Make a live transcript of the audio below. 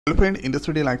Friend, in this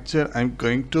video lecture I am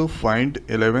going to find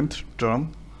 11th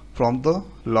term from the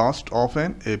last of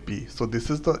an AP. So this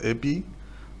is the AP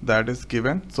that is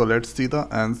given. So let's see the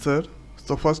answer.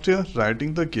 So first here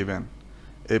writing the given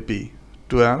AP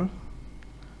 12,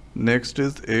 next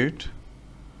is 8,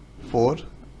 4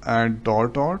 and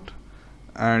dot dot,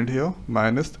 and here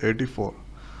minus 84.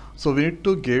 So we need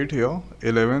to get here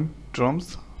 11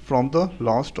 terms from the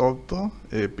last of the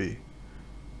AP.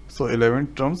 So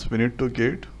 11 terms we need to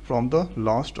get from the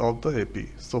last of the AP.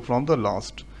 So from the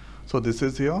last, so this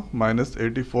is here minus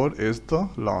 84 is the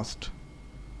last.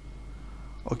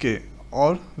 Okay,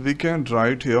 or we can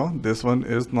write here this one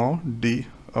is now D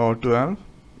 12,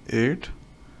 8,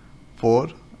 4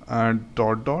 and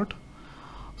dot dot.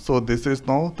 So this is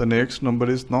now the next number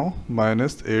is now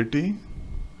minus 80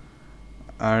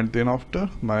 and then after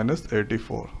minus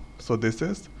 84. So this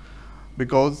is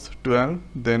because 12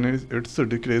 then it's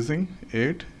decreasing,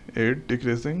 8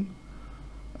 decreasing,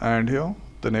 and here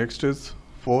the next is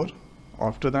 4.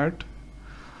 After that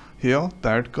here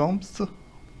that comes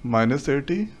minus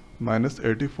 80 minus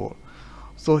 84.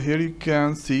 So here you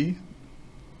can see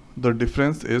the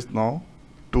difference is now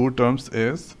two terms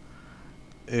is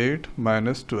 8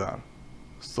 minus 12,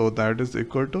 so that is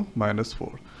equal to minus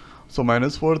 4. So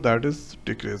minus 4 that is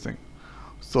decreasing.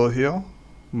 So here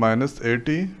minus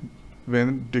 80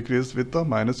 when decreased with the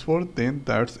minus 4, then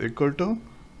that's equal to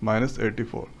minus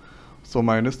 84. So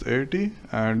minus 80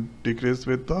 and decrease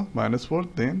with the minus 4,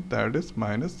 then that is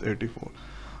minus 84.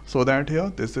 So that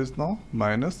here this is now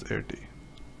minus 80.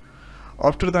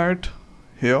 After that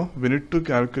here we need to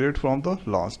calculate from the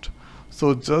last.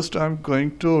 So just I'm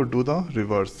going to do the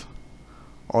reverse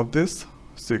of this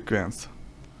sequence.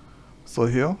 So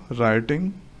here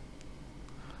writing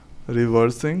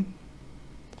reversing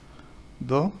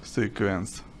the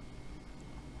sequence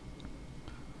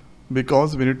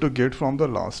because we need to get from the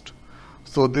last.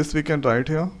 So this we can write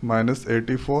here minus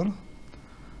 84,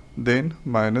 then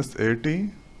minus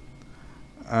 80,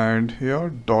 and here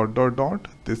dot dot dot,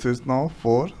 this is now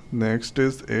 4, next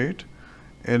is 8,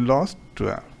 and last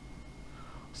 12.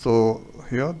 So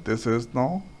here this is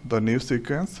now the new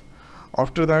sequence.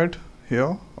 After that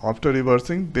here after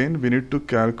reversing, then we need to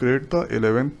calculate the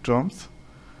 11 terms.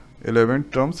 11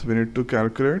 terms we need to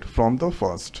calculate from the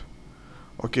first.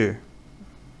 Okay,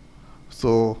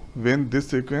 so when this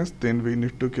sequence, then we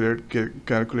need to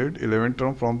calculate 11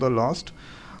 terms from the last,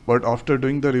 but after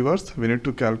doing the reverse we need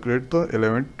to calculate the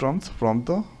 11 terms from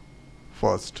the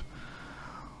first.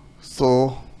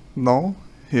 So now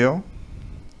here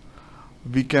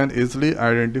we can easily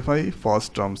identify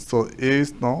first terms. So A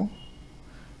is now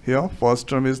here first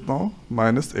term is now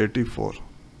minus 84,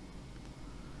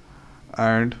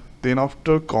 and then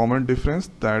after common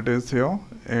difference, that is here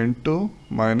n2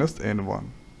 minus n1.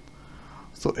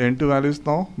 So n2 value is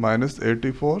now minus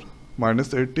 84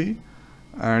 minus 80,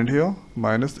 and here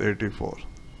minus 84.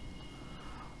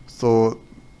 So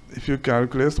if you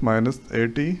calculate minus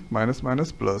 80 minus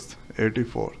minus plus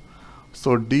 84,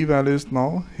 so D value is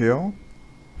now here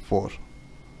 4.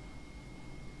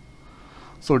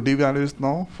 So D value is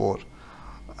now 4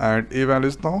 and A value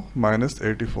is now minus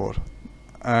 84.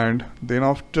 And then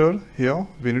after here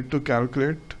we need to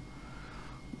calculate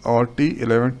our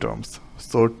T11 terms.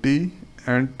 So T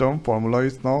and term formula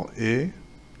is now A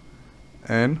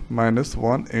n minus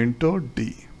 1 into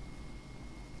D,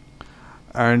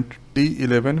 and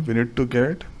T11 we need to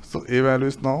get. So A value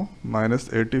is now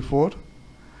minus 84,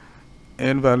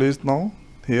 n value is now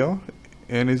here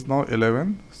n is now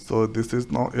 11, so this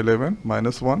is now 11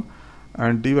 minus 1,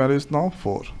 and D value is now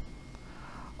 4.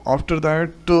 After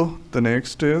that the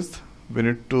next is we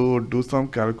need to do some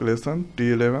calculation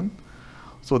T11.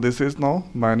 So this is now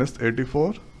minus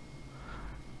 84,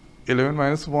 11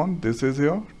 minus 1, this is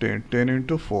here 10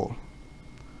 into 4,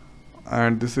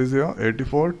 and this is here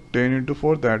 84, 10 into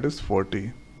 4, that is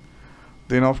 40.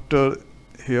 Then after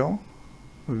here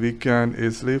we can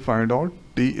easily find out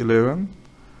T11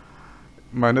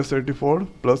 minus 84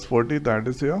 plus 40, that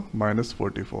is here minus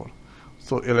 44.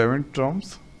 So 11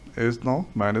 terms is now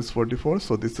minus 44.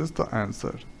 So this is the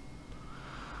answer.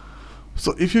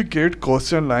 So if you get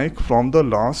question like from the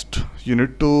last, you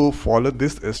need to follow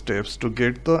these steps to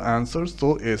get the answer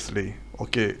so easily.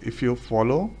 Okay, if you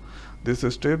follow this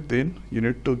step, then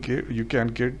you can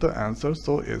get the answer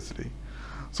so easily.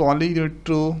 So only you need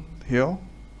to here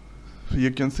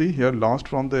you can see here last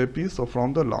from the AP. So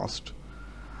from the last,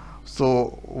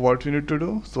 so what you need to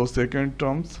do, so second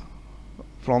terms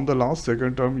from the last,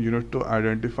 second term you need to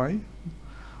identify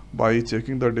by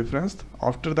checking the difference.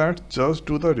 After that just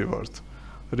do the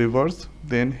reverse,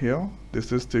 then here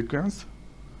this is sequence,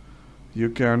 you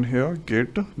can here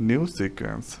get new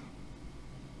sequence.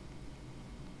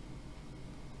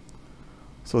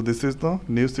 So this is the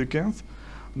new sequence.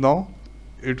 Now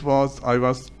I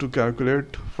was to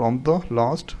calculate from the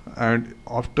last, and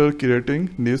after creating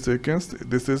new sequence,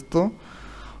 this is the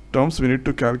terms we need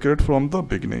to calculate from the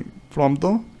beginning, from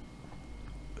the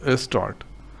start.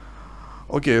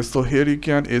 Okay, so here you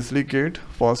can easily get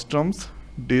first terms,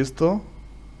 d is the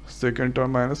second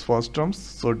term minus first terms,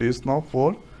 so d is now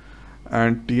 4,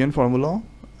 and tn formula,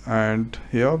 and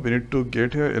here we need to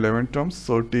get here 11 terms,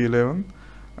 so t11,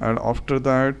 and after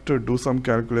that do some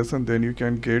calculation, then you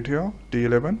can get here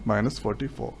t11 minus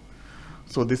 44.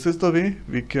 So this is the way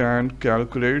we can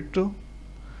calculate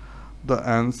the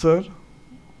answer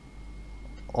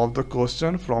of the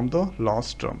question from the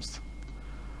last terms.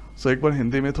 So एक बार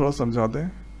हिंदी में थोड़ा समझा दें।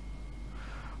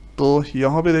 तो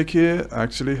यहाँ पे देखिए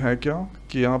actually है क्या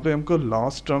कि यहाँ पे हमको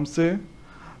लास्ट टर्म से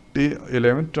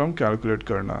t11 टर्म कैलकुलेट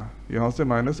करना है, यहाँ से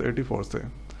 -84 से।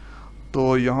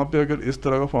 तो यहाँ पे अगर इस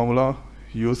तरह का फॉर्मूला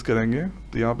यूज़ करेंगे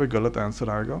तो यहाँ पे गलत आंसर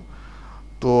आएगा।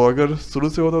 तो अगर शुरू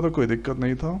से होता तो कोई दिक्कत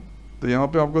नहीं था। तो यहाँ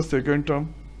पे आपको सेकेंड टर्म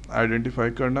आइडेंटिफाई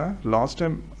करना है, लास्ट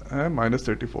टाइम है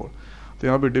 -84, तो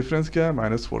यहाँ पे डिफरेंस क्या है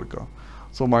 -4 का।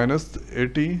 सो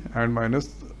 -80 एंड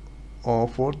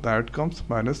 -4 दैट कम्स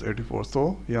 -84।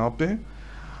 सो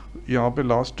यहाँ पे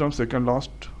लास्ट टर्म सेकेंड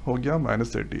लास्ट हो गया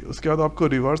 -80। उसके बाद आपको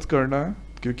रिवर्स करना है,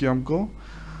 क्योंकि हमको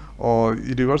और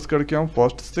रिवर्स करके हम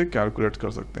फर्स्ट से कैलकुलेट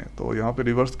कर सकते हैं। तो यहाँ पे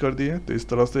रिवर्स कर दिए, तो इस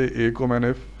तरह से ए को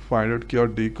मैंने फाइंड आउट किया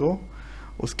और डी को।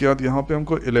 उसके बाद यहाँ पे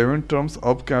हमको 11 टर्म्स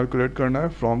अब कैलकुलेट करना है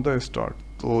फ्रॉम द स्टार्ट।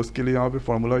 तो उसके लिए यहाँ पे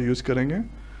फार्मूला यूज करेंगे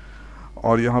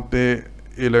और यहाँ पे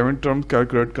 11 टर्म्स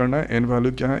कैलकुलेट करना है। एन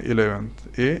वैल्यू क्या है 11,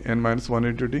 ए n - 1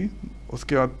 इंटू डी।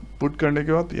 उसके बाद पुट करने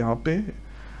के बाद यहाँ पे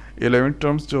 11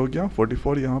 टर्म्स जो हो गया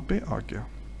 44 यहाँ पे आ गया।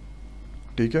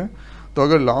 ठीक है, तो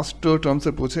अगर लास्ट टर्म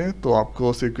से पूछें तो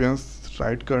आपको सीक्वेंस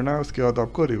राइट करना है, उसके बाद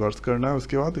आपको रिवर्स करना है।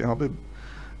 उसके बाद यहाँ पे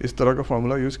इस तरह का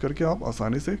फॉर्मूला यूज करके आप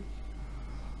आसानी से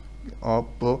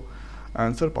आप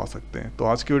आंसर पा सकते हैं। तो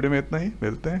आज की वीडियो में इतना ही,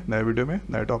 मिलते हैं नए वीडियो में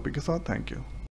नए टॉपिक के साथ। Thank you.